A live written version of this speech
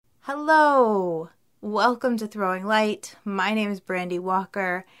Hello! Welcome to Throwing Light. My name is Brandy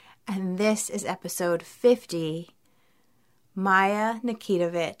Walker, and this is episode 50, Maya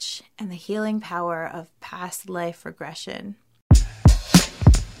Nikitovich and the Healing Power of Past Life Regression.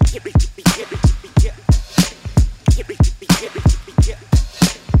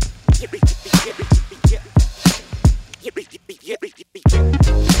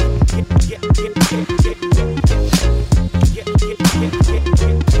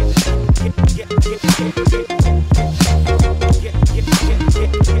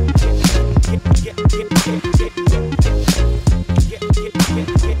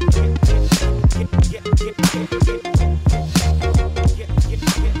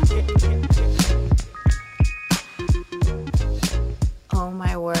 Oh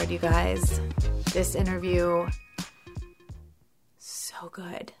my word, you guys. This interview, so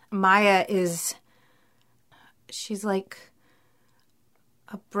good. Maya she's like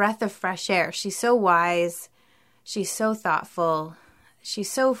a breath of fresh air. She's so wise. She's so thoughtful. She's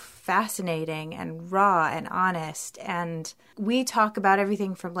so fascinating and raw and honest. And we talk about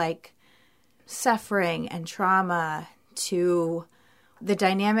everything from like suffering and trauma to the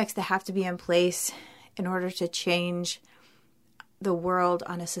dynamics that have to be in place in order to change the world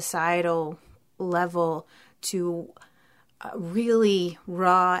on a societal level, to a really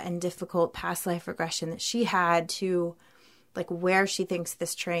raw and difficult past life regression that she had, to like where she thinks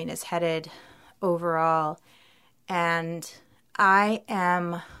this train is headed overall. And I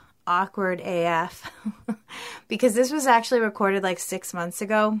am awkward AF because this was actually recorded like 6 months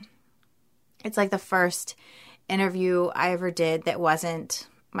ago. It's like the first interview I ever did that wasn't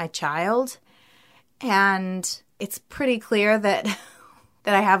my child. And it's pretty clear that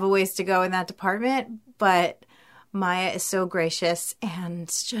I have a ways to go in that department, but Maya is so gracious and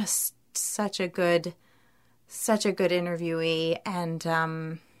just such a good interviewee. And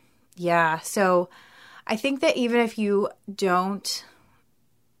so I think that even if you don't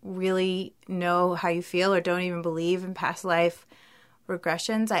really know how you feel or don't even believe in past life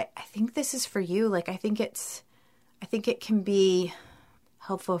regressions, I think this is for you. Like, I think it can be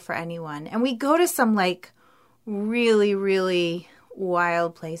helpful for anyone. And we go to some like really, really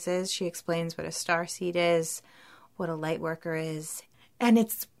wild places. She explains what a starseed is, what a light worker is. And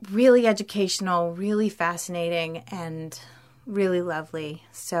it's really educational, really fascinating, and really lovely.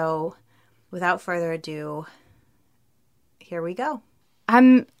 So without further ado, here we go.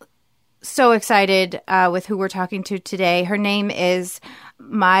 I'm so excited with who we're talking to today. Her name is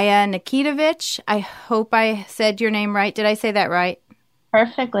Maya Nikitovich. I hope I said your name right. Did I say that right?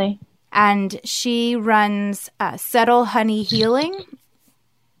 Perfectly. And she runs Subtle Honey Healing.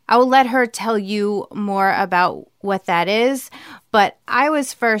 I will let her tell you more about what that is. But I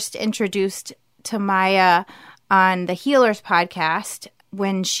was first introduced to Maya on the Healers podcast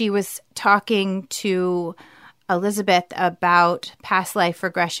when she was talking to Elizabeth about past life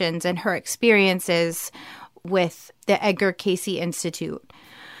regressions and her experiences with the Edgar Cayce Institute.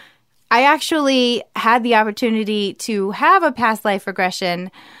 I actually had the opportunity to have a past life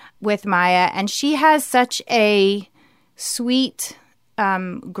regression with Maya, and she has such a sweet,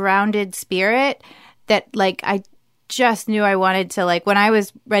 grounded spirit that like I just knew I wanted to, like, when I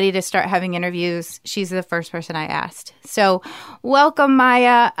was ready to start having interviews, she's the first person I asked. So welcome,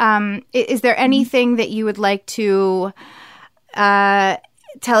 Maya. Is there anything that you would like to tell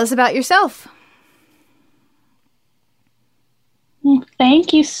us about yourself?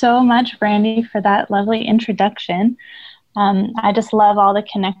 Thank you so much, Brandy, for that lovely introduction. I just love all the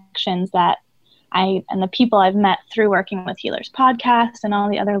connections that and the people I've met through working with Healers podcast and all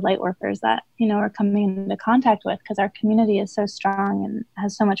the other light workers that, are coming into contact with, because our community is so strong and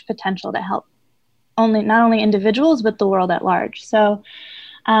has so much potential to help not only individuals, but the world at large. So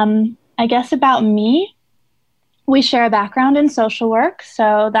I guess about me, we share a background in social work.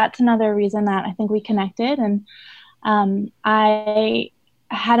 So that's another reason that I think we connected. And I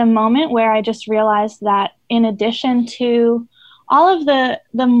had a moment where I just realized that in addition to all of the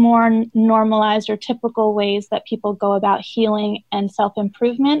more normalized or typical ways that people go about healing and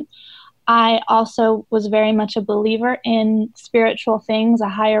self-improvement, I also was very much a believer in spiritual things, a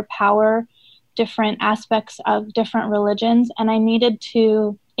higher power, different aspects of different religions, and I needed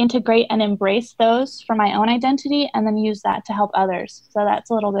to integrate and embrace those for my own identity and then use that to help others. So that's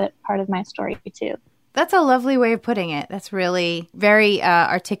a little bit part of my story too. That's a lovely way of putting it. That's really very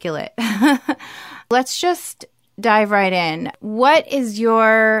articulate. Let's just dive right in. What is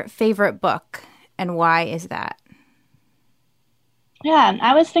your favorite book and why is that? Yeah,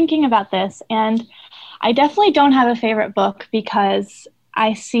 I was thinking about this, and I definitely don't have a favorite book because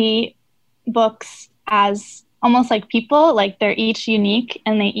I see books as almost like people, like they're each unique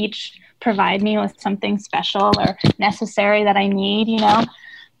and they each provide me with something special or necessary that I need, you know.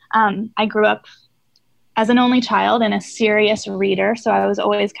 I grew up as an only child and a serious reader, so I was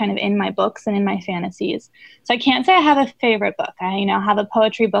always kind of in my books and in my fantasies. So I can't say I have a favorite book. I, you know, have a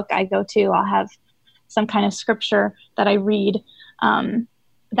poetry book I go to. I'll have some kind of scripture that I read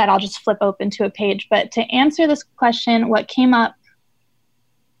that I'll just flip open to a page. But to answer this question, what came up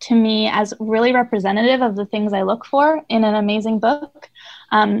to me as really representative of the things I look for in an amazing book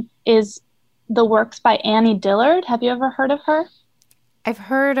is the works by Annie Dillard. Have you ever heard of her? I've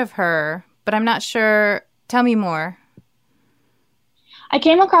heard of her, but I'm not sure. Tell me more. I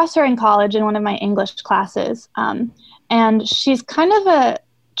came across her in college in one of my English classes, and she's kind of a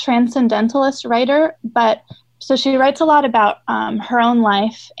transcendentalist writer, but so she writes a lot about her own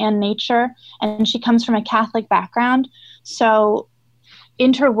life and nature, and she comes from a Catholic background. So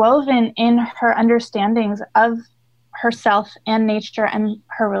interwoven in her understandings of herself and nature and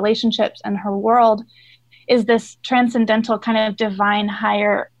her relationships and her world is this transcendental kind of divine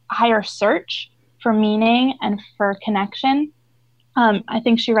higher search for meaning and for connection. I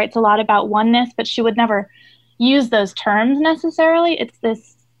think she writes a lot about oneness, but she would never use those terms necessarily. It's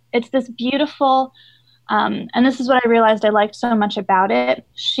this beautiful, and this is what I realized I liked so much about it.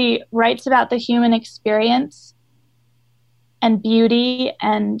 She writes about the human experience and beauty,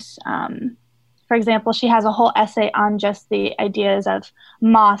 and for example, she has a whole essay on just the ideas of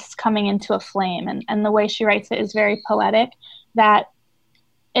moths coming into a flame, and the way she writes it is very poetic, that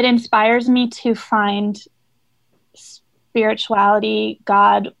it inspires me to find spirituality,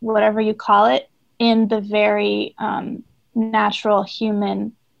 God, whatever you call it, in the very natural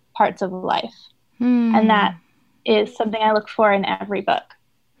human parts of life. And that is something I look for in every book.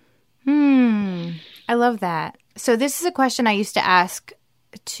 I love that. So this is a question I used to ask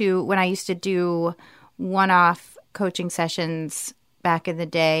to when I used to do one-off coaching sessions back in the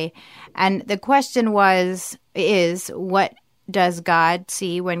day. And the question is, what does God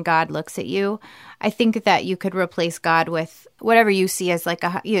see when God looks at you? I think that you could replace God with whatever you see as like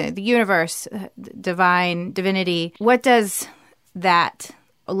the universe, divinity. What does that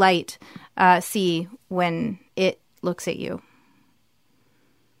light see when it looks at you?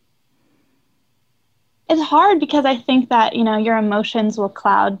 It's hard because I think that, you know, your emotions will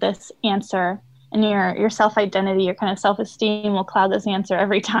cloud this answer, and your self-identity, your kind of self-esteem will cloud this answer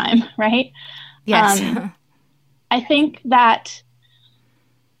every time, right? Yes. I think that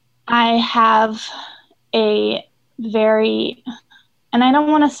I have a very, and I don't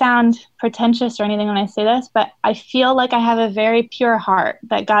want to sound pretentious or anything when I say this, but I feel like I have a very pure heart,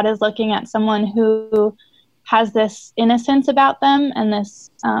 that God is looking at someone who has this innocence about them and this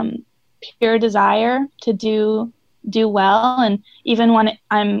pure desire to do well. And even when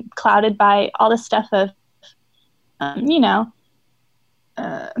I'm clouded by all the stuff of,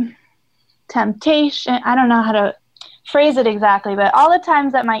 temptation, I don't know how to phrase it exactly, but all the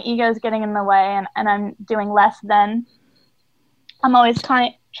times that my ego is getting in the way and I'm doing less than, I'm always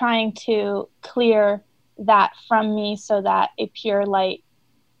trying to clear that from me so that a pure light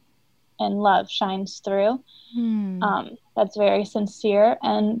and love shines through. That's very sincere,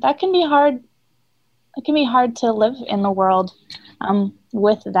 and that can be hard. It can be hard to live in the world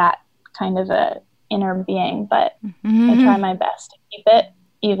with that kind of a inner being, but I try my best to keep it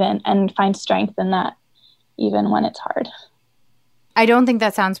even and find strength in that, even when it's hard. I don't think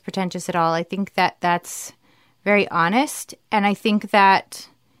that sounds pretentious at all. I think that that's very honest, and I think that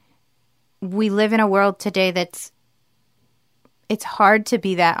we live in a world today it's hard to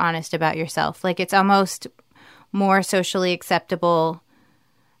be that honest about yourself. Like, it's almost more socially acceptable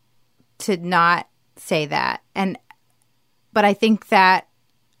to not say that. But I think that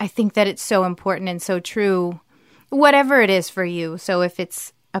it's so important and so true, whatever it is for you. So if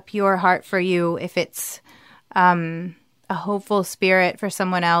it's a pure heart for you, if it's a hopeful spirit for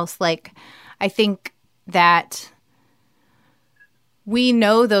someone else, like, I think that we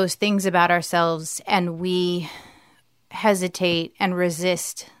know those things about ourselves and we hesitate and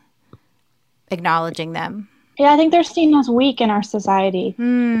resist acknowledging them. Yeah, I think they're seen as weak in our society,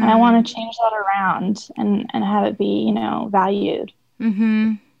 and I want to change that around and have it be, valued.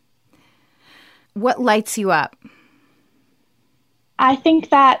 What lights you up? I think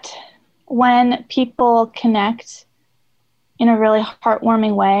that when people connect in a really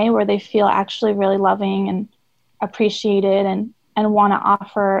heartwarming way, where they feel actually really loving and appreciated and want to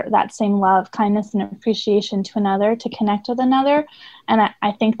offer that same love, kindness, and appreciation to another, to connect with another. And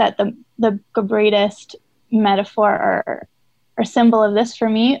I think that the greatest metaphor or symbol of this for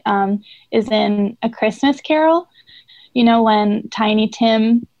me is in A Christmas Carol. When Tiny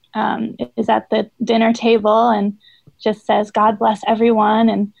Tim is at the dinner table and just says, "God bless everyone."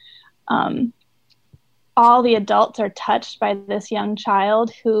 And all the adults are touched by this young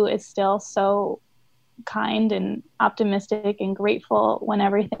child who is still so kind and optimistic and grateful when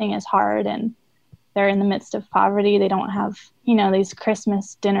everything is hard and they're in the midst of poverty. They don't have, these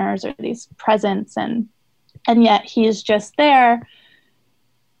Christmas dinners or these presents, and yet he's just there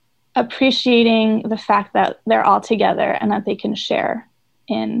appreciating the fact that they're all together and that they can share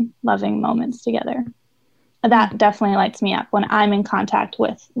in loving moments together. That definitely lights me up when I'm in contact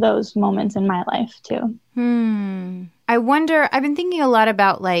with those moments in my life too. I wonder, I've been thinking a lot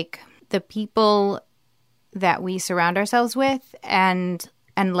about like the people that we surround ourselves with and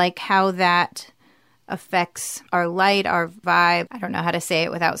like how that affects our light, our vibe. I don't know how to say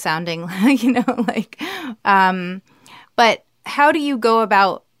it without sounding like, but how do you go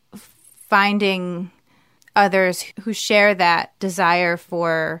about finding others who share that desire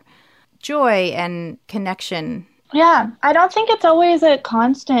for joy and connection? Yeah, I don't think it's always a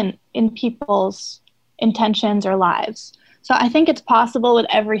constant in people's intentions or lives. So I think it's possible with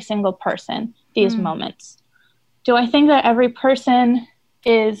every single person, these moments. Do I think that every person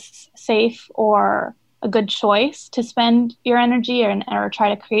is safe or a good choice to spend your energy or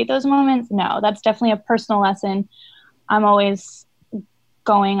try to create those moments? No, that's definitely a personal lesson. I'm always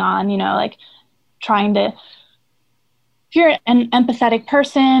going on, like trying to, if you're an empathetic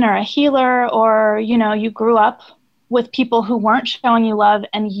person or a healer, or, you grew up with people who weren't showing you love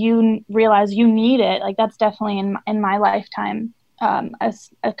and you realize you need it, like that's definitely in my lifetime as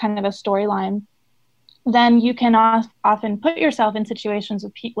a kind of a storyline, then you can often put yourself in situations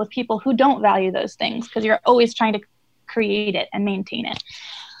with people who don't value those things because you're always trying to create it and maintain it.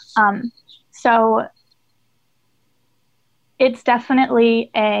 So it's definitely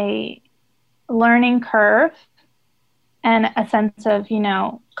a learning curve and a sense of,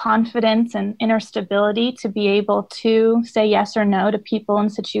 confidence and inner stability to be able to say yes or no to people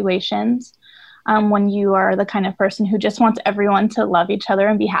and situations when you are the kind of person who just wants everyone to love each other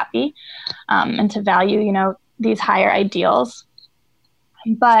and be happy and to value, these higher ideals.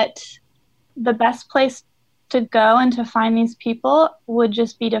 But the best place to go and to find these people would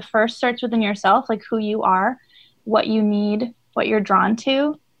just be to first search within yourself, like who you are, what you need, what you're drawn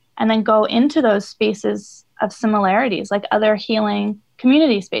to, and then go into those spaces of similarities, like other healing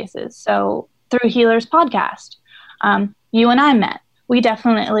community spaces. So through Healers Podcast, you and I met. We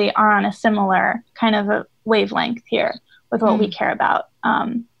definitely are on a similar kind of a wavelength here with what we care about.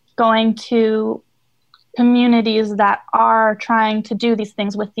 Going to communities that are trying to do these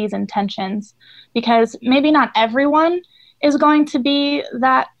things with these intentions, because maybe not everyone is going to be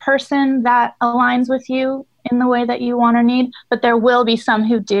that person that aligns with you in the way that you want or need, but there will be some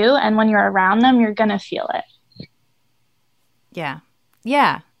who do. And when you're around them, you're going to feel it.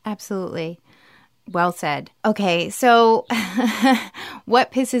 Yeah, absolutely. Well said. Okay, so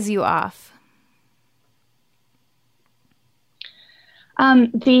what pisses you off?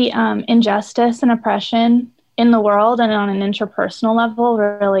 The injustice and oppression in the world and on an interpersonal level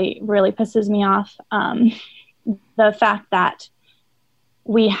really, really pisses me off. The fact that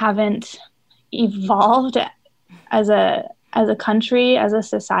we haven't evolved as a country, as a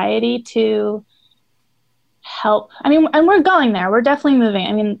society to help. And we're going there. We're definitely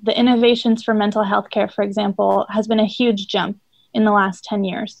moving. The innovations for mental health care, for example, has been a huge jump in the last 10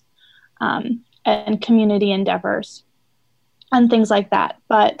 years, and community endeavors and things like that.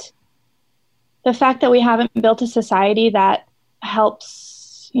 But the fact that we haven't built a society that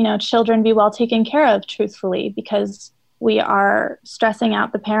helps, children be well taken care of, truthfully, because we are stressing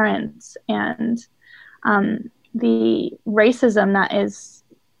out the parents, and the racism that is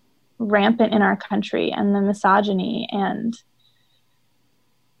rampant in our country, and the misogyny, and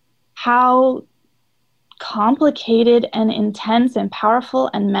how complicated and intense and powerful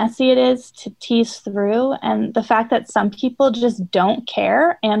and messy it is to tease through, and the fact that some people just don't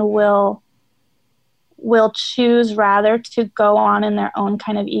care and will choose rather to go on in their own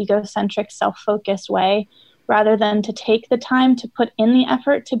kind of egocentric, self-focused way rather than to take the time to put in the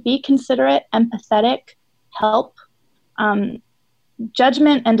effort to be considerate, empathetic, help.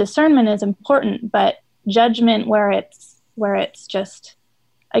 Judgment and discernment is important, but judgment where it's just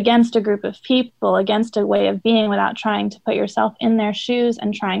against a group of people, against a way of being, without trying to put yourself in their shoes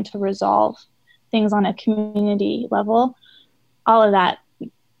and trying to resolve things on a community level, all of that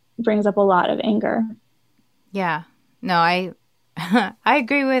brings up a lot of anger. Yeah. No, I I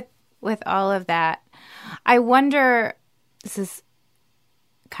agree with all of that. I wonder, this is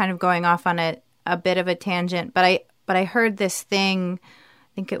kind of going off on a bit of a tangent, but I heard this thing,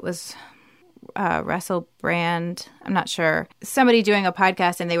 I think it was Russell Brand, I'm not sure, somebody doing a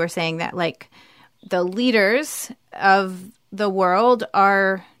podcast, and they were saying that like the leaders of the world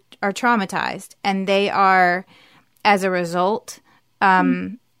are traumatized, and they are, as a result,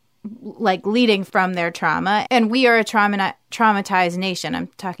 like leading from their trauma. And we are a traumatized nation. I'm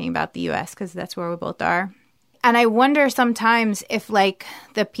talking about the U.S. because that's where we both are. And I wonder sometimes if like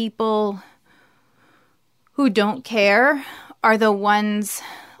the people who don't care are the ones,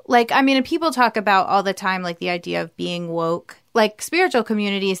 like, I mean, people talk about all the time, like the idea of being woke, like spiritual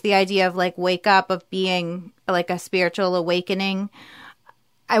communities, the idea of like wake up, of being like a spiritual awakening.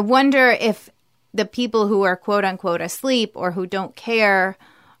 I wonder if the people who are quote unquote asleep or who don't care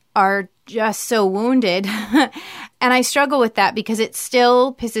are just so wounded. And I struggle with that because it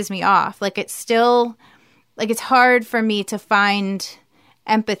still pisses me off. Like it's still, like it's hard for me to find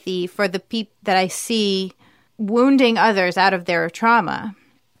empathy for the people that I see wounding others out of their trauma.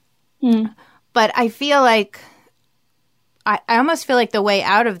 But I feel like, I almost feel like the way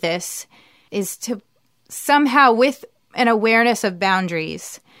out of this is to somehow, with an awareness of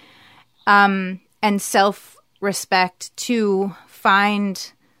boundaries and self-respect, to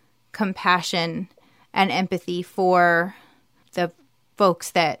find compassion and empathy for the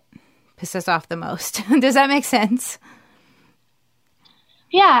folks that piss us off the most. Does that make sense?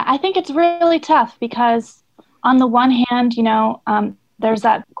 Yeah, I think it's really tough because on the one hand, you know, there's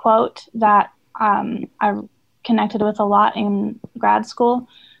that quote that I connected with a lot in grad school,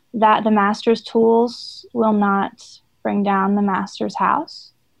 that the master's tools will not bring down the master's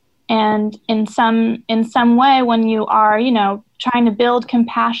house. And in some way, when you are, you know, trying to build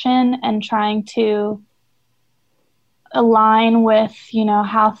compassion and trying to align with, you know,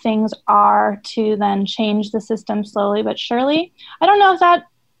 how things are to then change the system slowly but surely, I don't know if that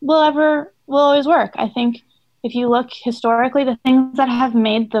will always work. I think if you look historically, the things that have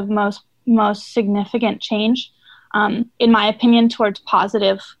made the most significant change, in my opinion, towards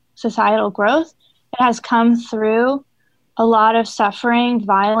positive societal growth, it has come through a lot of suffering,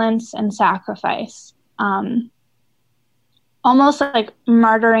 violence, and sacrifice. Almost like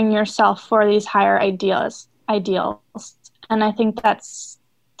murdering yourself for these higher ideals. And I think that's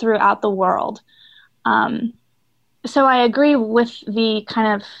throughout the world. So I agree with the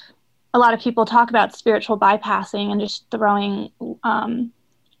kind of, a lot of people talk about spiritual bypassing and just trying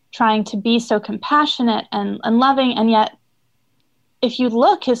to be so compassionate and loving. And yet, if you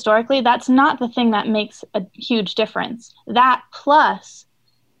look historically, that's not the thing that makes a huge difference. That plus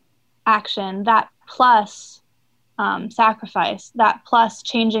action, that plus sacrifice, that plus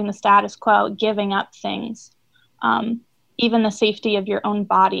changing the status quo, giving up things, even the safety of your own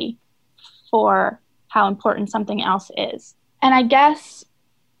body for how important something else is. And I guess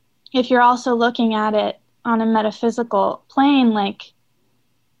if you're also looking at it on a metaphysical plane, like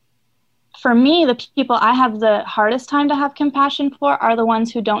for me, the people I have the hardest time to have compassion for are the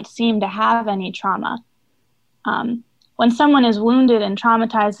ones who don't seem to have any trauma. When someone is wounded and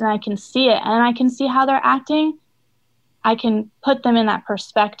traumatized and I can see it and I can see how they're acting, I can put them in that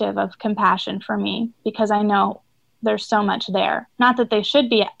perspective of compassion for me because I know there's so much there. Not that they should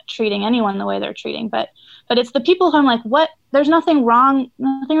be treating anyone the way they're treating, but it's the people who I'm like, what? There's nothing wrong.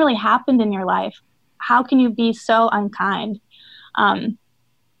 Nothing really happened in your life. How can you be so unkind?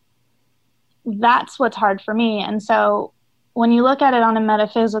 That's what's hard for me. And so when you look at it on a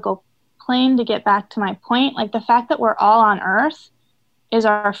metaphysical plane, to get back to my point, like the fact that we're all on Earth is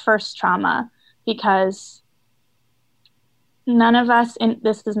our first trauma, because none of us, and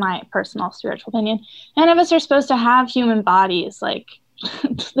this is my personal spiritual opinion, none of us are supposed to have human bodies. Like,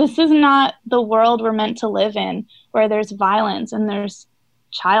 this is not the world we're meant to live in, where there's violence and there's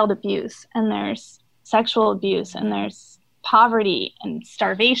child abuse and there's sexual abuse and there's poverty and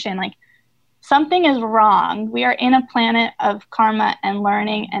starvation. Like, something is wrong. We are in a planet of karma and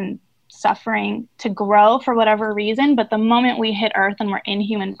learning and suffering to grow for whatever reason, but the moment we hit Earth and we're in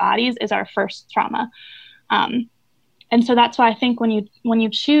human bodies is our first trauma. And so that's why I think when you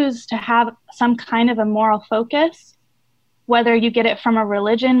choose to have some kind of a moral focus, whether you get it from a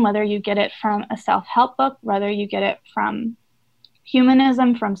religion, whether you get it from a self-help book, whether you get it from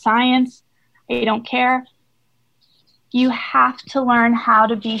humanism, from science, you don't care. You have to learn how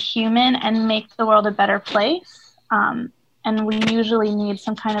to be human and make the world a better place. And we usually need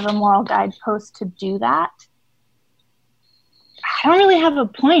some kind of a moral guidepost to do that. I don't really have a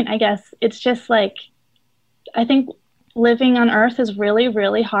point, I guess. It's just like, I think living on Earth is really,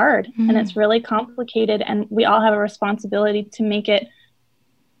 really hard, and it's really complicated, and we all have a responsibility to make it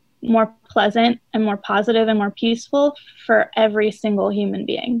more pleasant and more positive and more peaceful for every single human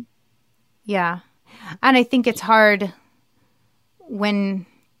being. Yeah. And I think it's hard when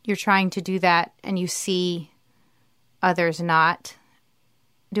you're trying to do that and you see others not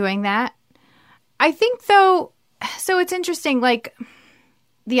doing that. I think, though, so it's interesting, like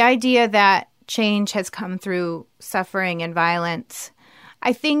the idea that change has come through suffering and violence.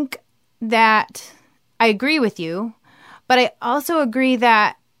 I think that I agree with you, but I also agree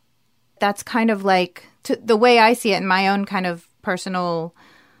that that's kind of like the way I see it in my own kind of personal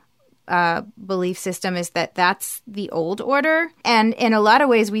belief system is that that's the old order. And in a lot of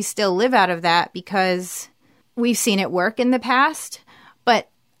ways, we still live out of that because we've seen it work in the past. But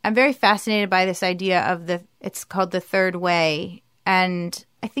I'm very fascinated by this idea of it's called the third way. And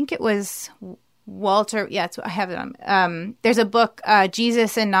I think it was Walter. Yeah, I have it on. There's a book,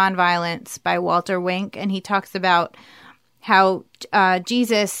 Jesus and Nonviolence by Walter Wink. And he talks about how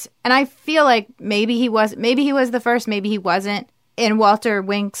Jesus, and I feel like maybe he was the first, maybe he wasn't. In Walter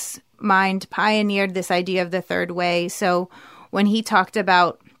Wink's mind, pioneered this idea of the third way. So when he talked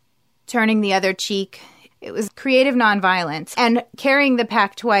about turning the other cheek, it was creative nonviolence and carrying the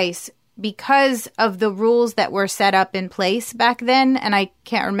pack twice because of the rules that were set up in place back then. And I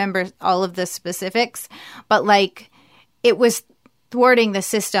can't remember all of the specifics, but like it was thwarting the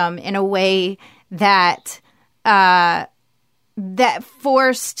system in a way that that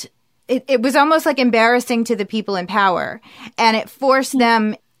forced it was almost like embarrassing to the people in power, and it forced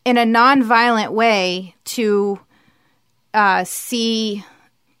them in a nonviolent way to see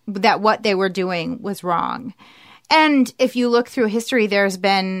that what they were doing was wrong. And if you look through history, there's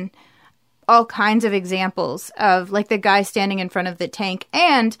been all kinds of examples of like the guy standing in front of the tank.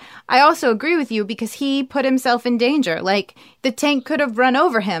 And I also agree with you because he put himself in danger. Like the tank could have run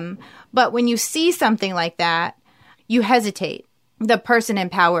over him. But when you see something like that, you hesitate. The person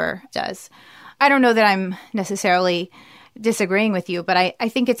in power does. I don't know that I'm necessarily disagreeing with you, but I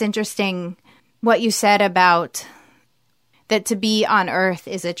think it's interesting what you said about that to be on Earth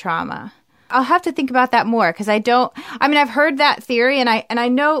is a trauma. I'll have to think about that more because I've heard that theory and I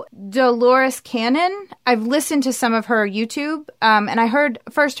know Dolores Cannon. I've listened to some of her YouTube and I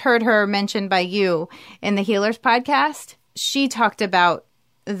first heard her mentioned by you in the Healers podcast. She talked about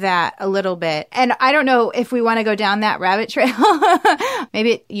that a little bit. And I don't know if we want to go down that rabbit trail.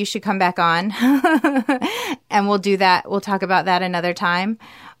 Maybe you should come back on and we'll do that. We'll talk about that another time.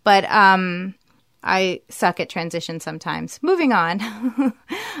 But I suck at transition sometimes. Moving on.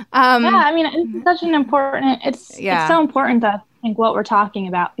 I mean, it's such an important, it's so important to think what we're talking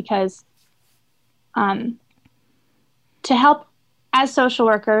about because to help as social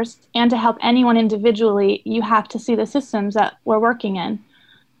workers and to help anyone individually, you have to see the systems that we're working in.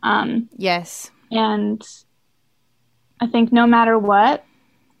 Yes. And I think no matter what,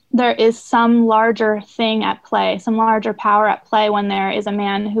 there is some larger thing at play, some larger power at play when there is a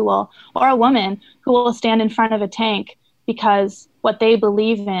man or a woman who will stand in front of a tank because what they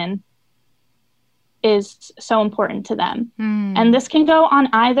believe in is so important to them. And this can go on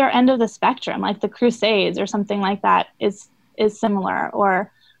either end of the spectrum, like the Crusades or something like that is similar,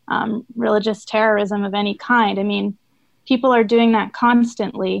 or religious terrorism of any kind. I mean, people are doing that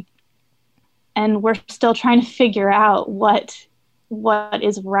constantly, and we're still trying to figure out what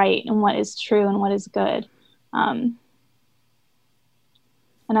is right and what is true and what is good. And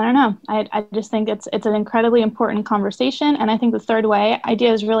I don't know. I just think it's an incredibly important conversation, and I think the third way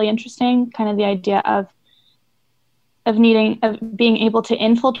idea is really interesting. Kind of the idea of being able to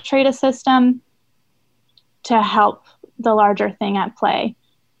infiltrate a system to help the larger thing at play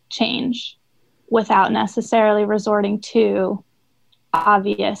change, without necessarily resorting to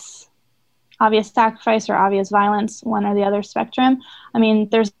obvious sacrifice or obvious violence, one or the other spectrum. I mean,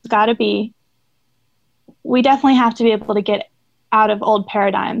 we definitely have to be able to get out of old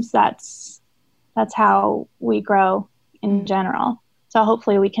paradigms. That's how we grow in general. So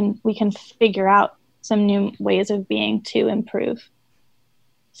hopefully we can figure out some new ways of being to improve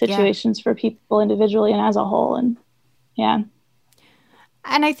situations for people individually and as a whole. And And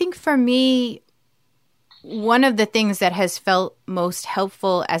I think for me, one of the things that has felt most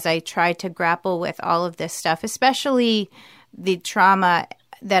helpful as I try to grapple with all of this stuff, especially the trauma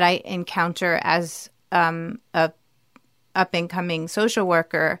that I encounter as a up-and-coming social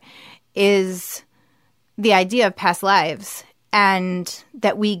worker, is the idea of past lives, and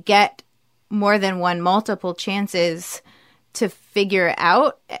that we get more than multiple chances to figure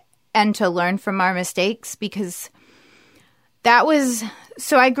out and to learn from our mistakes, because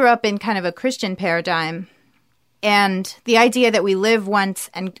so I grew up in kind of a Christian paradigm, and the idea that we live once,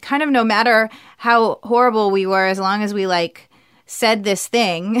 and kind of no matter how horrible we were, as long as we said this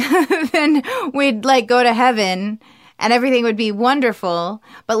thing, then we'd go to heaven and everything would be wonderful.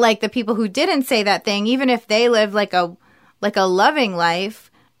 But the people who didn't say that thing, even if they lived like a loving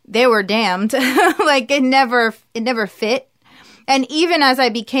life, they were damned. Like it never fit. And even as I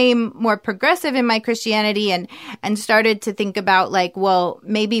became more progressive in my Christianity and started to think about like, well,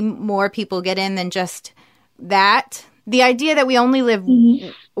 maybe more people get in than just that. The idea that we only live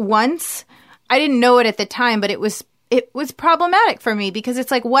once, I didn't know it at the time, but it was problematic for me because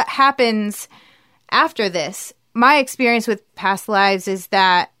it's like, what happens after this? My experience with past lives is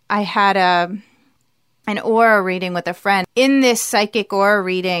that I had an aura reading with a friend. In this psychic aura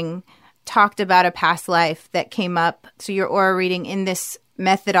reading, talked about a past life that came up. So your aura reading in this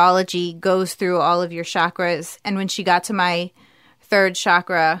methodology goes through all of your chakras. And when she got to my third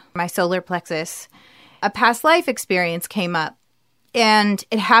chakra, my solar plexus, a past life experience came up. And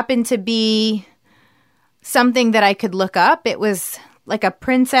it happened to be something that I could look up. It was like a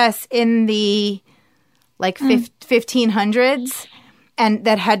princess in the 1500s and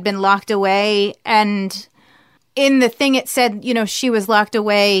that had been locked away. And in the thing it said, she was locked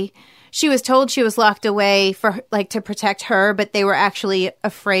away. She was told she was locked away for to protect her, but they were actually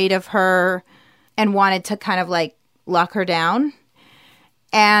afraid of her and wanted to kind of lock her down.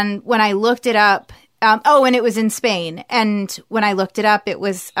 And when I looked it up, and it was in Spain. And when I looked it up, it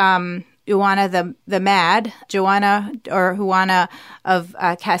was Juana the Mad, Juana of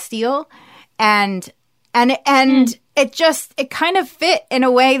Castile, and it kind of fit in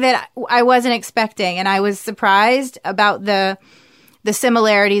a way that I wasn't expecting, and I was surprised about the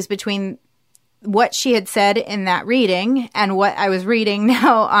similarities between what she had said in that reading and what I was reading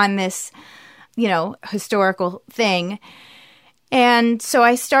now on this, historical thing. And so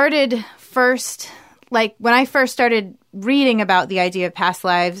I started first, when I first started reading about the idea of past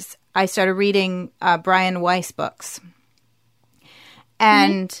lives, I started reading Brian Weiss books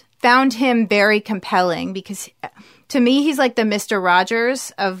and found him very compelling because to me, he's like the Mr.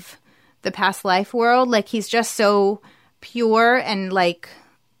 Rogers of the past life world. He's just so pure and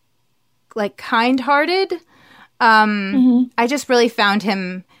kind-hearted. I just really found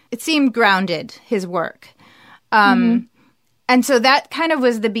him, it seemed grounded, his work. And so that kind of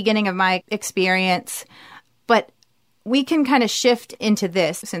was the beginning of my experience. But we can kind of shift into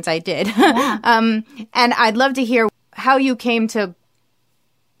this since I did. Yeah. And I'd love to hear how you came to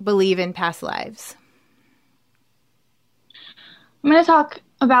believe in past lives. I'm going to talk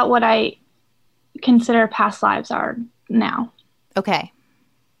about what I consider past lives are now. Okay.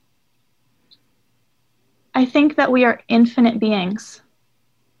 I think that we are infinite beings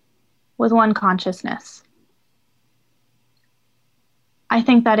with one consciousness. I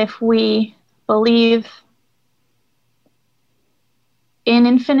think that if we believe in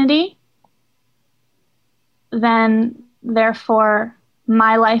infinity, then therefore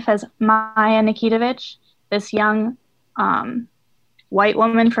my life as Maya Nikitovich, this young white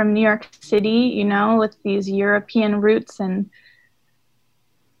woman from New York City, with these European roots and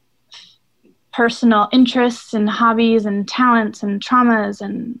personal interests and hobbies and talents and traumas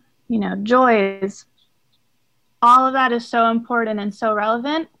and, joys, all of that is so important and so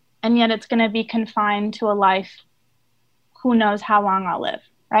relevant, and yet it's going to be confined to a life who knows how long I'll live,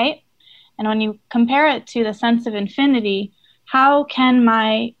 right? And when you compare it to the sense of infinity, how can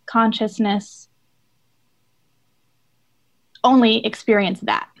my consciousness only experience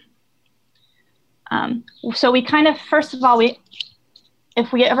that? So we kind of, first of all,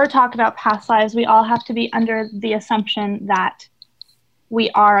 if we ever talk about past lives, we all have to be under the assumption that we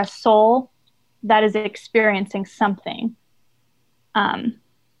are a soul that is experiencing something. And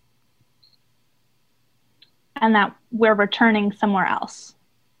that we're returning somewhere else,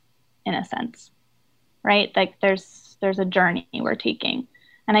 in a sense, right? There's a journey we're taking.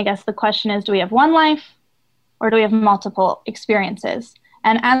 And I guess the question is, do we have one life or do we have multiple experiences?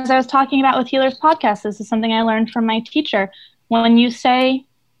 And as I was talking about with Healers Podcast, this is something I learned from my teacher. When you say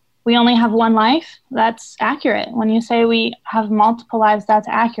we only have one life, that's accurate. When you say we have multiple lives, that's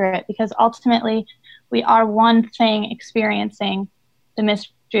accurate, because ultimately we are one thing experiencing the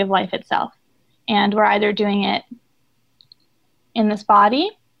mystery of life itself. And we're either doing it in this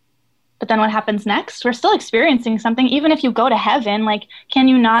body, but then what happens next? We're still experiencing something. Even if you go to heaven, can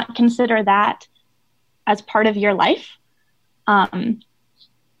you not consider that as part of your life?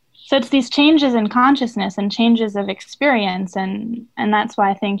 So it's these changes in consciousness and changes of experience. And that's why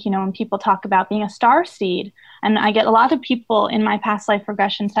I think, when people talk about being a star seed, and I get a lot of people in my past life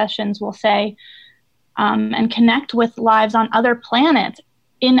regression sessions will say, and connect with lives on other planets,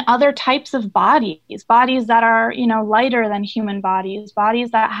 in other types of bodies that are, lighter than human bodies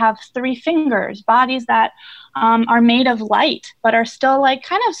that have 3 fingers, bodies that are made of light, but are still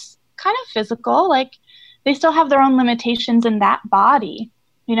kind of physical. They still have their own limitations in that body.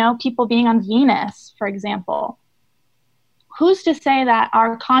 People being on Venus, for example, who's to say that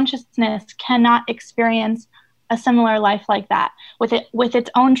our consciousness cannot experience a similar life like that with its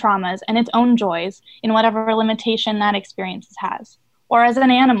own traumas and its own joys in whatever limitation that experience has, or as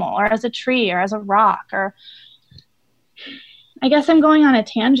an animal, or as a tree, or as a rock, or I guess I'm going on a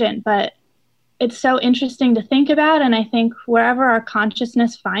tangent, but it's so interesting to think about. And I think wherever our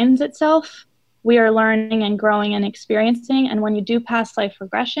consciousness finds itself, we are learning and growing and experiencing. And when you do past life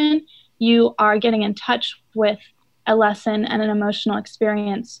regression, you are getting in touch with a lesson and an emotional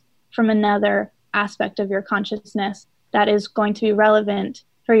experience from another aspect of your consciousness that is going to be relevant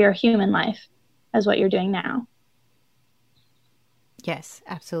for your human life as what you're doing now. Yes,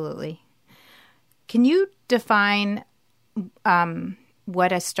 absolutely. Can you define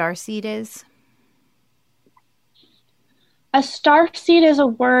what a starseed is? A starseed is a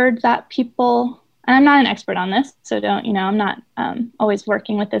word that people, and I'm not an expert on this, so I'm not always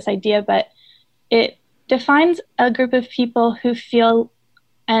working with this idea, but it defines a group of people who feel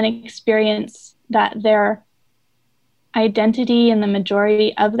and experience that their identity in the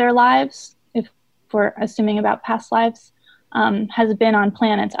majority of their lives, if we're assuming about past lives, has been on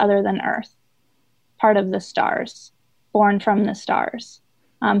planets other than Earth, part of the stars, born from the stars,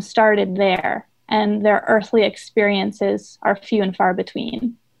 started there, and their earthly experiences are few and far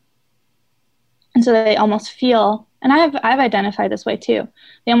between. And so they almost feel, and I've identified this way too,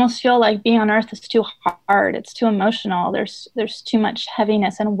 they almost feel like being on Earth is too hard, it's too emotional, there's too much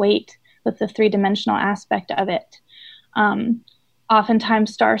heaviness and weight with the three-dimensional aspect of it.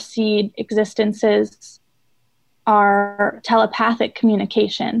 Oftentimes starseed existences are telepathic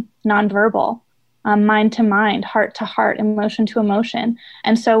communication, nonverbal, mind to mind, heart to heart, emotion to emotion.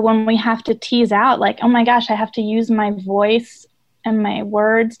 And so when we have to tease out, like, oh my gosh, I have to use my voice and my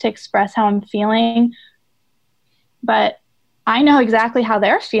words to express how I'm feeling, but I know exactly how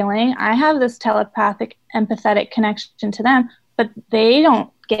they're feeling. I have this telepathic, empathetic connection to them, but they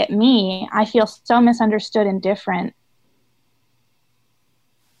don't get me. I feel so misunderstood and different.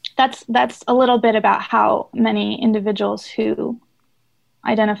 That's a little bit about how many individuals who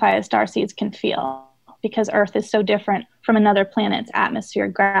identify as starseeds can feel, because Earth is so different from another planet's atmosphere,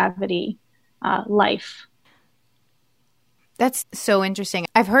 gravity, life. That's so interesting.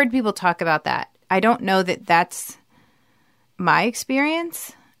 I've heard people talk about that. I don't know that that's my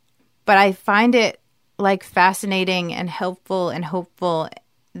experience, but I find it like fascinating and helpful and hopeful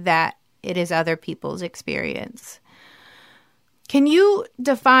that it is other people's experience. Can you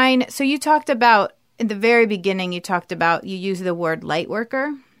define, so you talked about, in the very beginning, you used the word light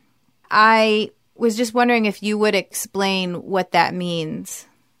worker. I was just wondering if you would explain what that means.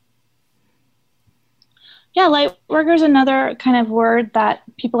 Yeah, light worker is another kind of word that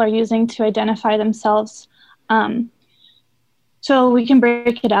people are using to identify themselves. So we can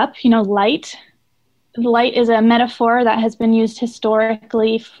break it up. Light is a metaphor that has been used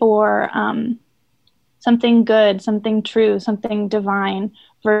historically for something good, something true, something divine,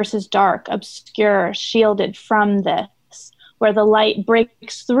 versus dark, obscure, shielded from this, where the light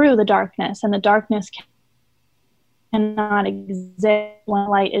breaks through the darkness and the darkness cannot exist when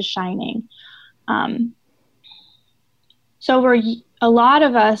light is shining. So a lot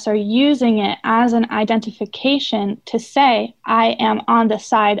of us are using it as an identification to say, I am on the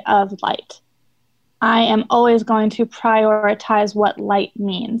side of light. I am always going to prioritize what light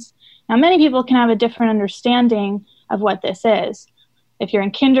means. Now, many people can have a different understanding of what this is. If you're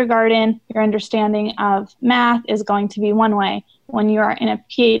in kindergarten, your understanding of math is going to be one way. When you are in a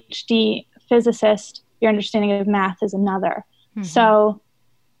PhD physicist, your understanding of math is another. Mm-hmm. So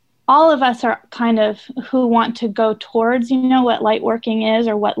all of us are kind of who want to go towards, what light working is,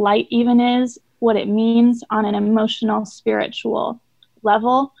 or what light even is, what it means on an emotional, spiritual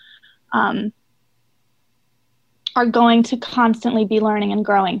level, are going to constantly be learning and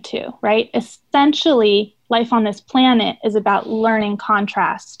growing too, right? Essentially, life on this planet is about learning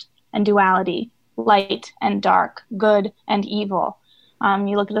contrast and duality, light and dark, good and evil.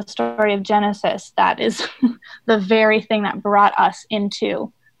 You look at the story of Genesis, that is the very thing that brought us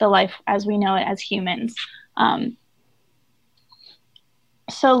into the life as we know it as humans.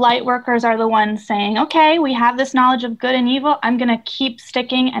 So light workers are the ones saying, okay, we have this knowledge of good and evil. I'm going to keep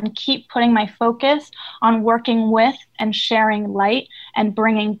sticking and keep putting my focus on working with and sharing light and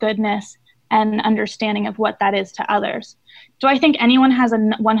bringing goodness and understanding of what that is to others. Do I think anyone has a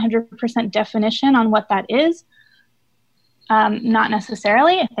 100% definition on what that is? Not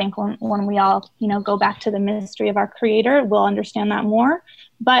necessarily. I think when we all, go back to the mystery of our Creator, we'll understand that more.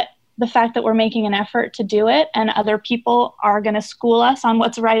 But the fact that we're making an effort to do it, and other people are going to school us on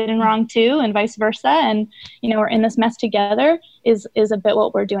what's right and wrong too, and vice versa, and we're in this mess together, is a bit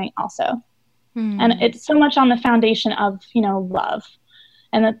what we're doing also. And it's so much on the foundation of, love.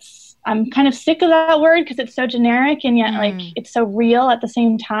 And I'm kind of sick of that word because it's so generic and yet like it's so real at the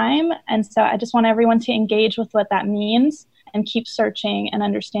same time. And so I just want everyone to engage with what that means and keep searching and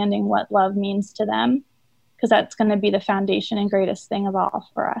understanding what love means to them, because that's going to be the foundation and greatest thing of all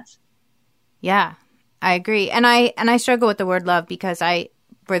for us. Yeah, I agree. And I struggle with the word love because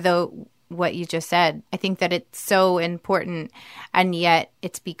what you just said, I think that it's so important and yet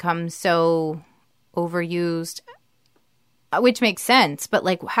it's become so overused, which makes sense. But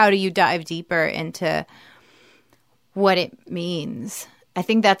like, how do you dive deeper into what it means? I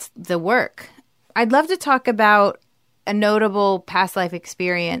think that's the work. I'd love to talk about a notable past life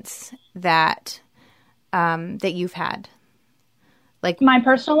experience that you've had. Like my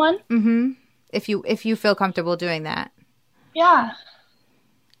personal one? Mm-hmm. If you feel comfortable doing that. Yeah.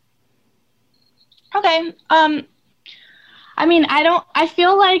 Okay. I mean, I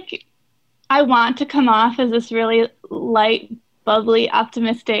feel like I want to come off as this really light, bubbly,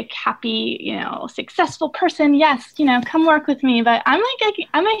 optimistic, happy, successful person. Yes, come work with me. But I'm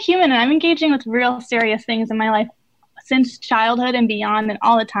a human and I'm engaging with real serious things in my life since childhood and beyond and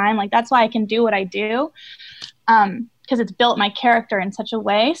all the time. Like, that's why I can do what I do. Because it's built my character in such a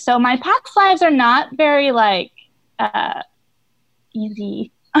way. So my past lives are not very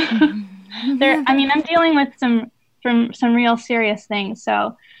easy. I'm dealing with some real serious things.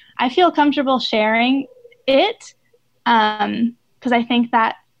 So I feel comfortable sharing it because I think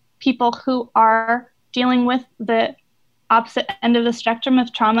that people who are dealing with the opposite end of the spectrum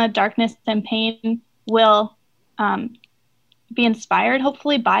of trauma, darkness, and pain will be inspired,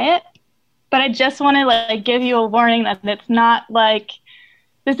 hopefully, by it. But I just want to give you a warning that it's not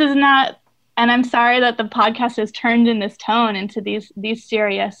this is not, and I'm sorry that the podcast has turned in this tone into these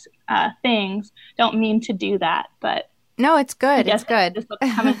serious things. Don't mean to do that, but no, it's good. It's good. This is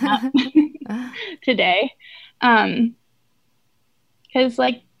what's coming up today, because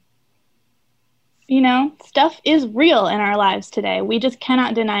stuff is real in our lives today. We just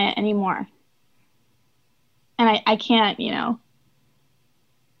cannot deny it anymore, and I can't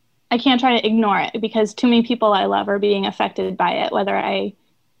I can't try to ignore it because too many people I love are being affected by it, whether I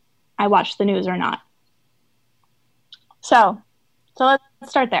watch the news or not. So let's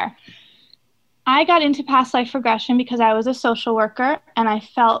start there. I got into past life regression because I was a social worker and I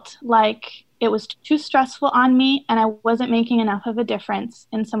felt like it was too stressful on me and I wasn't making enough of a difference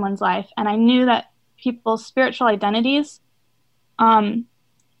in someone's life. And I knew that people's spiritual identities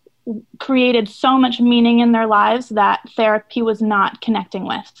created so much meaning in their lives that therapy was not connecting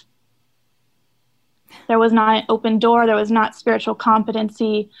with. There was not an open door. There was not spiritual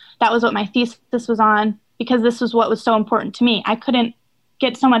competency. That was what my thesis was on, because this was what was so important to me. I couldn't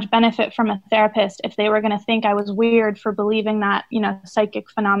get so much benefit from a therapist if they were going to think I was weird for believing that, psychic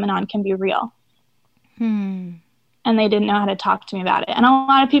phenomenon can be real. And they didn't know how to talk to me about it. And a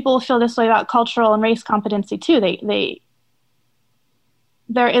lot of people feel this way about cultural and race competency too.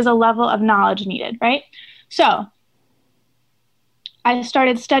 There is a level of knowledge needed, right? So I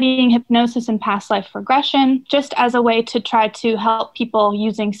started studying hypnosis and past life regression just as a way to try to help people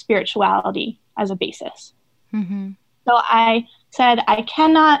using spirituality as a basis. Mm-hmm. So I said, I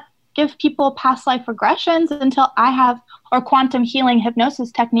cannot give people past life regressions until I have, or quantum healing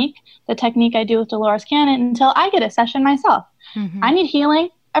hypnosis technique, the technique I do with Dolores Cannon, until I get a session myself. Mm-hmm. I need healing.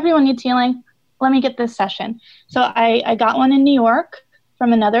 Everyone needs healing. Let me get this session. So I got one in New York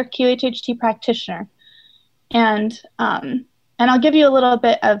from another QHHT practitioner. And I'll give you a little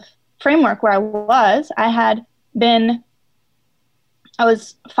bit of framework where I was. I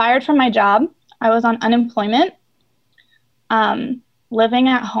was fired from my job. I was on unemployment, living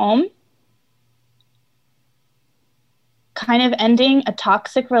at home, kind of ending a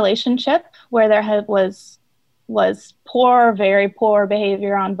toxic relationship where there was poor, very poor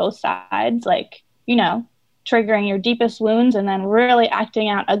behavior on both sides, triggering your deepest wounds and then really acting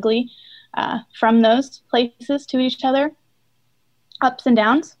out ugly from those places to each other. Ups and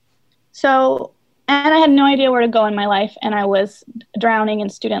downs. So, and I had no idea where to go in my life, and I was drowning in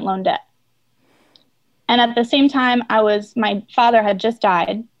student loan debt. And at the same time, my father had just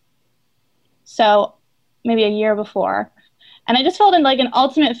died. So maybe a year before. And I just felt in an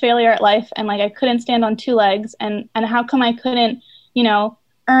ultimate failure at life, and I couldn't stand on two legs, and how come I couldn't,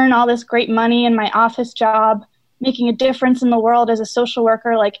 earn all this great money in my office job, making a difference in the world as a social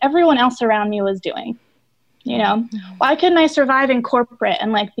worker like everyone else around me was doing. Why couldn't I survive in corporate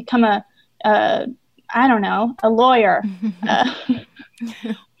and become a lawyer?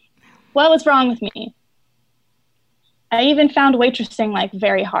 What was wrong with me? I even found waitressing like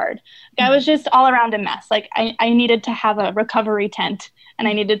very hard. I was just all around a mess. Like I needed to have a recovery tent, and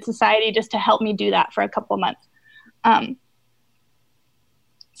I needed society just to help me do that for a couple months.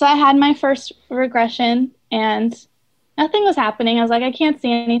 So I had my first regression and nothing was happening. I was like, I can't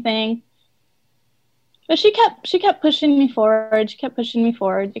see anything. But she kept pushing me forward. She kept pushing me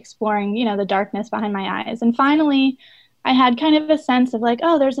forward, exploring, you know, the darkness behind my eyes. And finally, I had kind of a sense of like,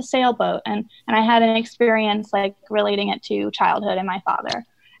 oh, there's a sailboat. And I had an experience like relating it to childhood and my father.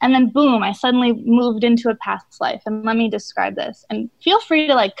 And then boom, I suddenly moved into a past life. And let me describe this. And feel free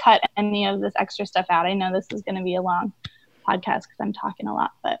to like cut any of this extra stuff out. I know this is going to be a long podcast because I'm talking a lot,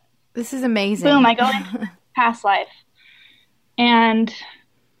 but this is amazing. Boom, I go into past life. And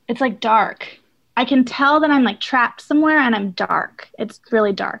it's like dark. I can tell that I'm like trapped somewhere and I'm dark. It's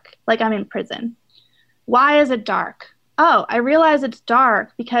really dark. Like I'm in prison. Why is it dark? Oh, I realize it's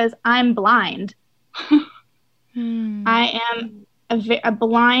dark because I'm blind. I am a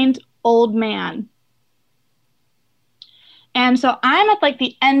blind old man. And so I'm at like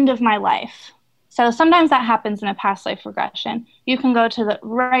the end of my life. So sometimes that happens in a past life regression. You can go to the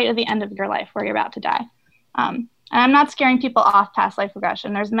right at the end of your life where you're about to die. And I'm not scaring people off past life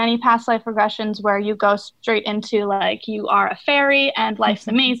regression. There's many past life regressions where you go straight into like you are a fairy and life's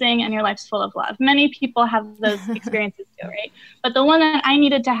amazing and your life's full of love. Many people have those experiences too, right? But the one that I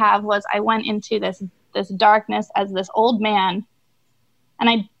needed to have was I went into this darkness as this old man,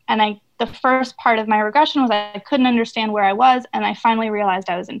 and the first part of my regression was I couldn't understand where I was, and I finally realized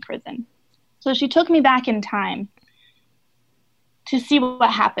I was in prison. So she took me back in time to see what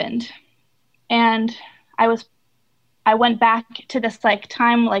happened, and I went back to this like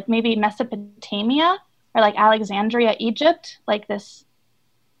time, like maybe Mesopotamia or like Alexandria, Egypt, like this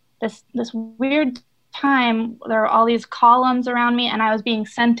weird time. There were all these columns around me and I was being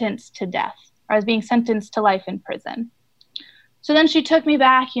sentenced to death. I was being sentenced to life in prison. So then she took me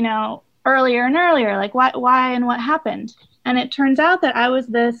back, you know, earlier and earlier, like why and what happened. And it turns out that I was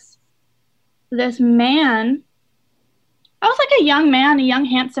this man. I was like a young man, a young,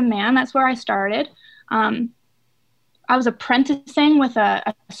 handsome man. That's where I started. I was apprenticing with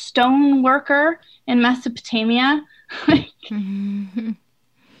a stone worker in Mesopotamia.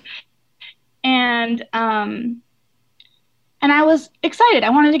 And I was excited. I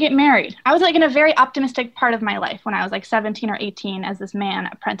wanted to get married. I was like in a very optimistic part of my life when I was like 17 or 18 as this man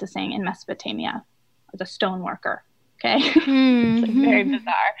apprenticing in Mesopotamia as a stone worker. Okay. It's like very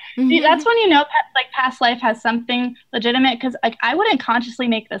bizarre. See, that's when you know like past life has something legitimate, because like I wouldn't consciously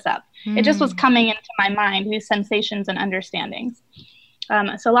make this up. It just was coming into my mind, these sensations and understandings.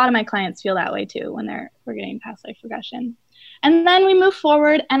 So a lot of my clients feel that way too when we're getting past life regression. And then we move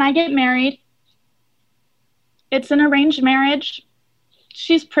forward and I get married. It's an arranged marriage.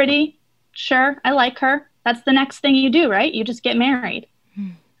 She's pretty. Sure, I like her. That's the next thing you do, right? You just get married.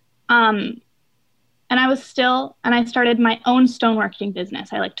 And I started my own stoneworking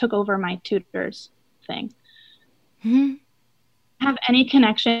business. I like took over my tutor's thing. Have any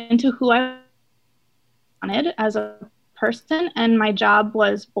connection to who I wanted as a person, and my job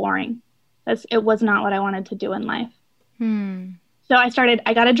was boring. It was not what I wanted to do in life. So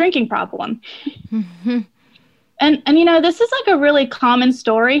I got a drinking problem. And you know, this is like a really common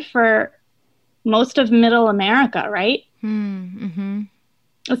story for most of middle America, right?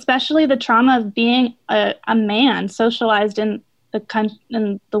 Especially the trauma of being a man socialized in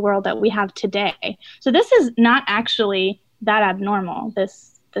the world that we have today. So this is not actually that abnormal,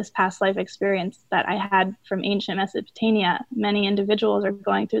 this past life experience that I had from ancient Mesopotamia. Many individuals are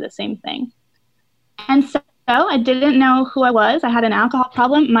going through the same thing. And so I didn't know who I was. I had an alcohol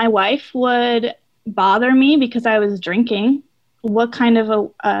problem. My wife would bother me because I was drinking. What kind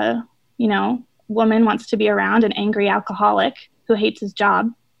of a woman wants to be around an angry alcoholic who hates his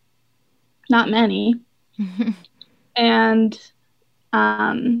job? Not many. And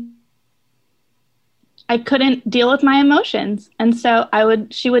I couldn't deal with my emotions. And so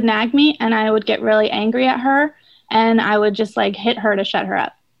she would nag me and I would get really angry at her and I would just like hit her to shut her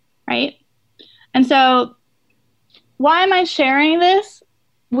up. Right. And so why am I sharing this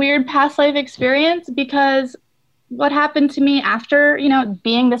weird past life experience? Because what happened to me after, you know,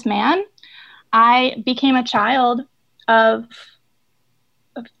 being this man, I became a child of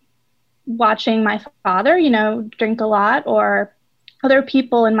watching my father, you know, drink a lot, or other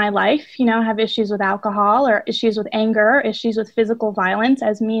people in my life, you know, have issues with alcohol or issues with anger, or issues with physical violence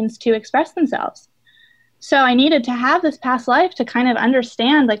as means to express themselves. So I needed to have this past life to kind of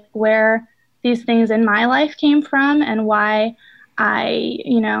understand like where these things in my life came from and why I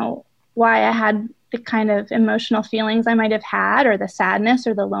had the kind of emotional feelings I might have had, or the sadness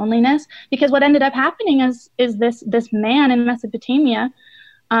or the loneliness. Because what ended up happening is this man in Mesopotamia,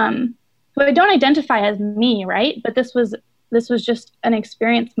 who I don't identify as me, right? But this was just an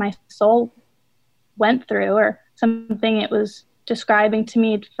experience my soul went through, or something it was describing to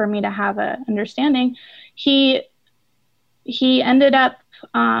me for me to have a understanding. He ended up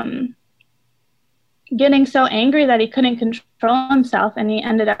getting so angry that he couldn't control himself, and he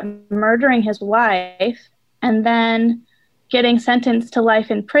ended up murdering his wife, and then getting sentenced to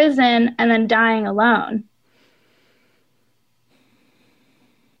life in prison, and then dying alone.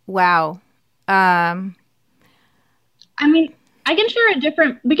 Wow. I mean, we can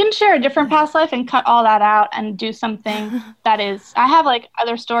share a different past life and cut all that out and do something that is, I have like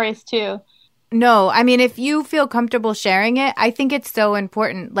other stories too. No, I mean, if you feel comfortable sharing it, I think it's so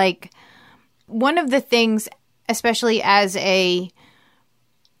important. Like, one of the things, especially I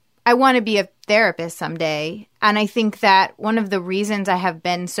want to be a therapist someday. And I think that one of the reasons I have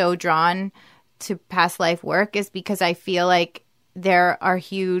been so drawn to past life work is because I feel like there are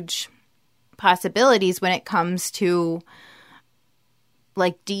huge possibilities when it comes to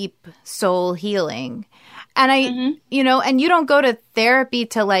like deep soul healing. And and you don't go to therapy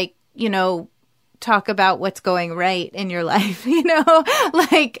to like, talk about what's going right in your life,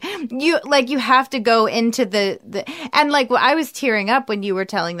 like you have to go into the and like, well, I was tearing up when you were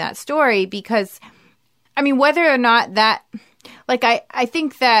telling that story, because I mean, whether or not that, like, I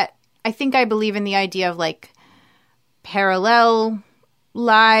think I believe in the idea of like parallel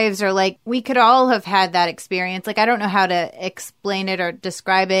lives, or like we could all have had that experience. Like, I don't know how to explain it or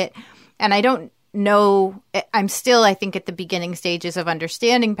describe it. And I don't know, I'm still, I think, at the beginning stages of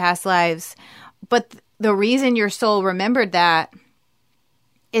understanding past lives. But the reason your soul remembered that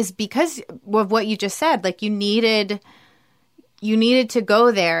is because of what you just said. Like, you needed to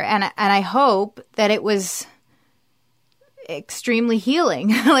go there. And I hope that it was extremely healing.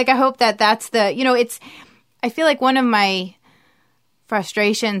 Like, I hope that that's I feel like one of my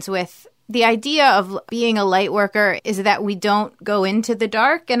frustrations with the idea of being a light worker is that we don't go into the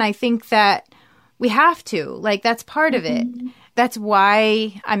dark. And I think that we have to. Like, that's part of it. That's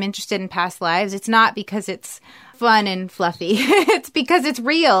why I'm interested in past lives. It's not because it's fun and fluffy. It's because it's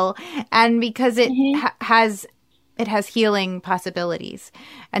real, and because it has healing possibilities.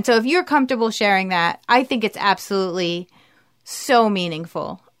 And so if you're comfortable sharing that, I think it's absolutely so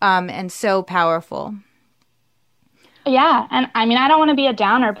meaningful and so powerful. Yeah. And I mean, I don't want to be a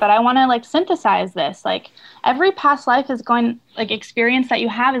downer, but I want to like synthesize this. Like, every past life experience that you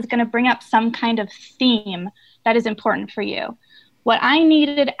have is going to bring up some kind of theme that is important for you. What I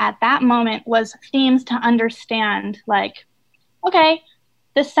needed at that moment was themes to understand, like, okay,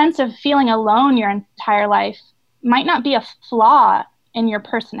 this sense of feeling alone your entire life might not be a flaw in your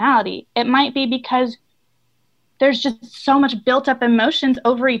personality. It might be because there's just so much built up emotions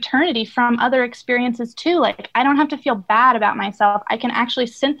over eternity from other experiences too. Like, I don't have to feel bad about myself. I can actually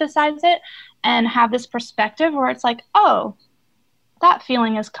synthesize it and have this perspective where it's like, oh, that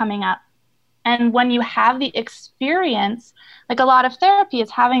feeling is coming up. And when you have the experience, like, a lot of therapy is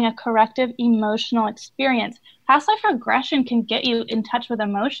having a corrective emotional experience. Past life regression can get you in touch with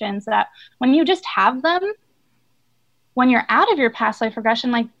emotions that when you just have them, when you're out of your past life regression,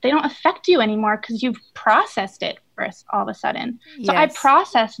 like, they don't affect you anymore because you've processed it first all of a sudden. Yes. So I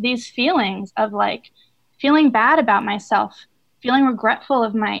processed these feelings of like feeling bad about myself, feeling regretful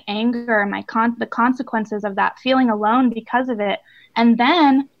of my anger and the consequences of that, feeling alone because of it. And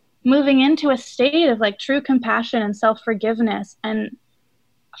then moving into a state of like true compassion and self-forgiveness, and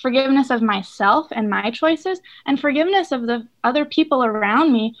forgiveness of myself and my choices, and forgiveness of the other people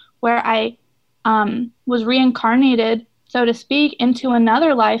around me, where I was reincarnated, so to speak, into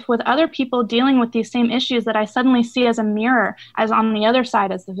another life with other people dealing with these same issues that I suddenly see as a mirror, as on the other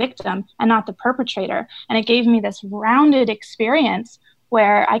side as the victim and not the perpetrator. And it gave me this rounded experience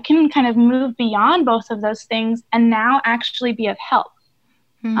where I can kind of move beyond both of those things and now actually be of help.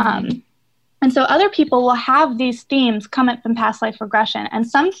 And so other people will have these themes come up in past life regression. And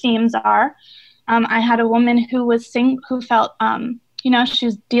some themes are, I had a woman who was who felt, she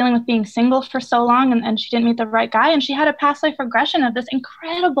was dealing with being single for so long, and she didn't meet the right guy. And she had a past life regression of this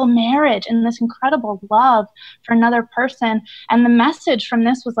incredible marriage and this incredible love for another person. And the message from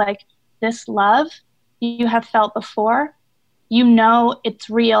this was like, this love you have felt before, it's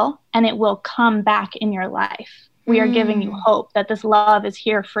real and it will come back in your life. We are giving you hope that this love is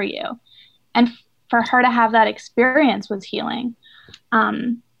here for you. And for her to have that experience was healing.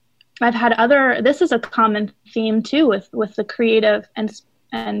 I've had this is a common theme too with the creative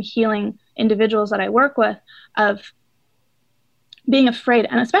and healing individuals that I work with, of being afraid,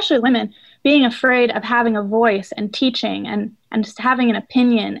 and especially women, being afraid of having a voice and teaching and just having an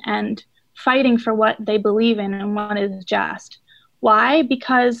opinion and fighting for what they believe in and what is just. Why?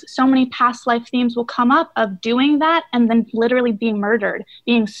 Because so many past life themes will come up of doing that and then literally being murdered,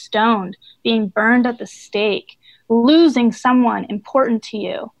 being stoned, being burned at the stake, losing someone important to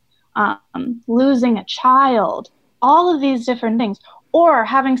you, losing a child, all of these different things, or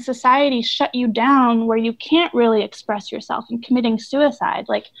having society shut you down where you can't really express yourself and committing suicide.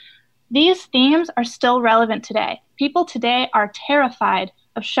 Like, these themes are still relevant today. People today are terrified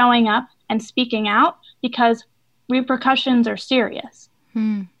of showing up and speaking out because repercussions are serious.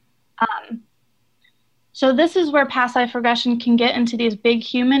 So this is where past life regression can get into these big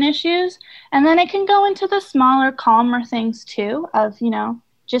human issues, and then it can go into the smaller, calmer things too, of,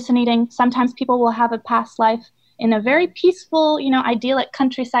 just needing, sometimes people will have a past life in a very peaceful, idyllic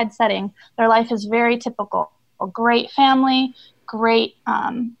countryside setting. Their life is very typical. A great family, great,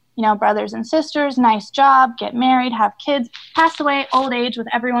 brothers and sisters, nice job, get married, have kids, pass away, old age with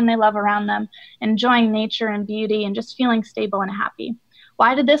everyone they love around them, enjoying nature and beauty and just feeling stable and happy.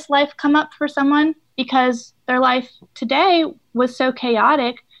 Why did this life come up for someone? Because their life today was so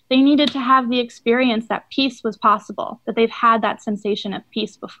chaotic, they needed to have the experience that peace was possible, that they've had that sensation of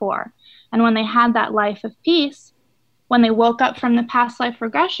peace before. And when they had that life of peace, when they woke up from the past life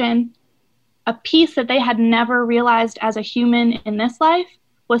regression, a peace that they had never realized as a human in this life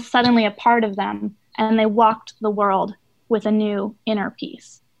was suddenly a part of them, and they walked the world with a new inner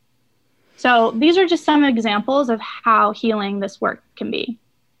peace. So these are just some examples of how healing this work can be.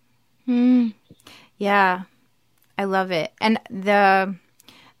 Yeah, I love it. And the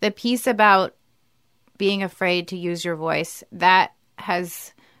piece about being afraid to use your voice, that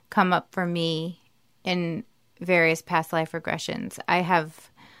has come up for me in various past life regressions. I have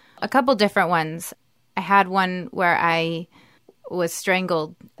a couple different ones. I had one where I was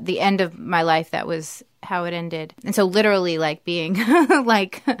strangled. The end of my life, that was how it ended. And so literally like being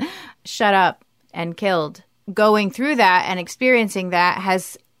like shut up and killed. Going through that and experiencing that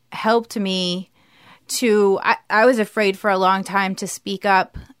has helped me to, I was afraid for a long time to speak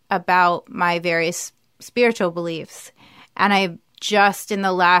up about my various spiritual beliefs. And I just in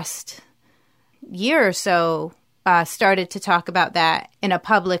the last year or so started to talk about that in a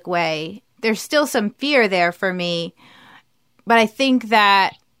public way. There's still some fear there for me, but I think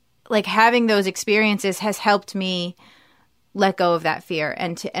that like having those experiences has helped me let go of that fear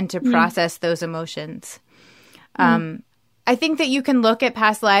and to process those emotions. I think that you can look at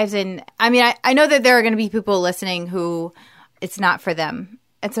past lives, and I mean, I know that there are going to be people listening who it's not for them.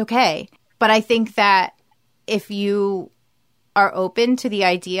 It's okay. But I think that if you are open to the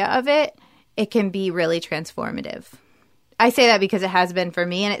idea of it, it can be really transformative. I say that because it has been for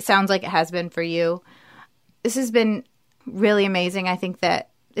me, and it sounds like it has been for you. This has been really amazing. I think that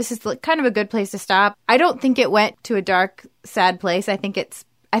this is kind of a good place to stop. I don't think it went to a dark, sad place. I think it's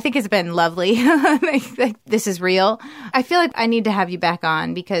been lovely. This is real. I feel like I need to have you back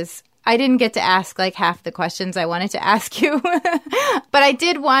on because I didn't get to ask like half the questions I wanted to ask you. But I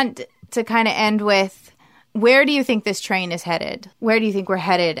did want to kind of end with, where do you think this train is headed? Where do you think we're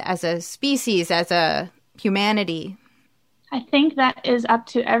headed as a species, as a humanity? I think that is up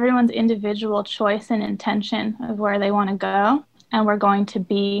to everyone's individual choice and intention of where they want to go. And we're going to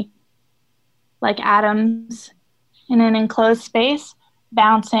be like atoms in an enclosed space,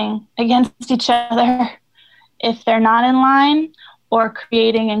 bouncing against each other if they're not in line, or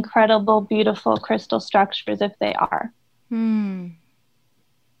creating incredible, beautiful crystal structures if they are.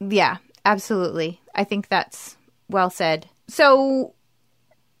 Yeah, absolutely. I think that's well said. So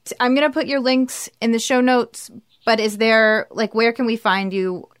I'm going to put your links in the show notes, but is there, like, where can we find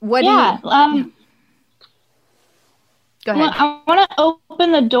you? What do you... Go ahead. Well, I want to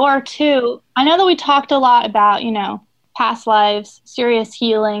open the door too. I know that we talked a lot about, past lives, serious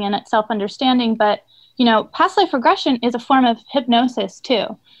healing, and self-understanding, but, past life regression is a form of hypnosis too.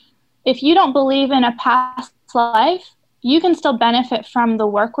 If you don't believe in a past life, you can still benefit from the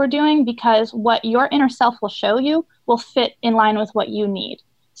work we're doing because what your inner self will show you will fit in line with what you need.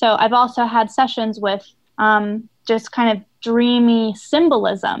 So I've also had sessions with just kind of dreamy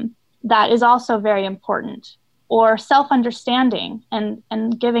symbolism that is also very important. Or self-understanding and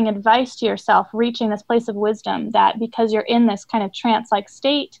giving advice to yourself, reaching this place of wisdom that because you're in this kind of trance-like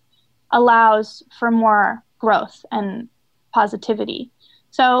state allows for more growth and positivity.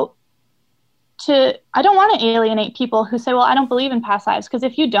 So I don't want to alienate people who say, well, I don't believe in past lives, because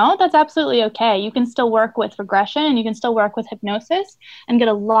if you don't, that's absolutely okay. You can still work with regression and you can still work with hypnosis and get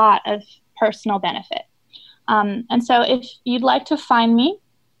a lot of personal benefit. And so if you'd like to find me,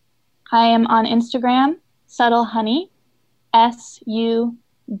 I am on Instagram, Subtle Honey,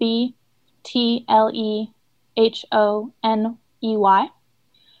 SUBTLE Tlehoney.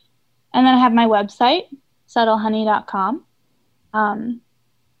 And then I have my website, subtlehoney.com.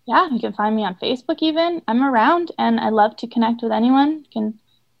 You can find me on Facebook even. I'm around, and I love to connect with anyone. You can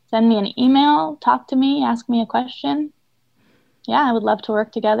send me an email, talk to me, ask me a question. Yeah, I would love to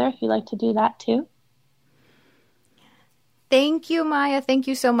work together if you'd like to do that too. Thank you, Maya. Thank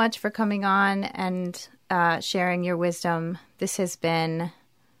you so much for coming on and sharing your wisdom. This has been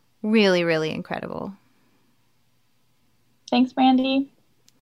really, really incredible. Thanks, Brandy.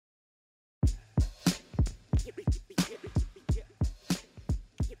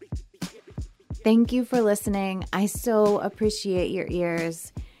 Thank you for listening. I so appreciate your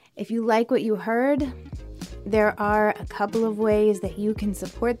ears. If you like what you heard, there are a couple of ways that you can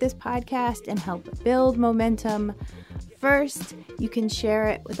support this podcast and help build momentum. First, you can share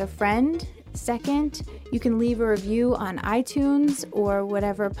it with a friend. Second, you can leave a review on iTunes or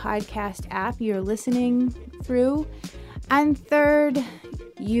whatever podcast app you're listening through. And third,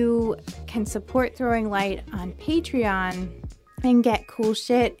 you can support Throwing Light on Patreon and get cool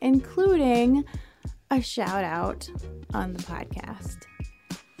shit, including a shout out on the podcast.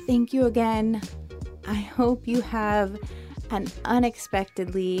 Thank you again. I hope you have an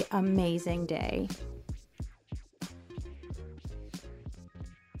unexpectedly amazing day.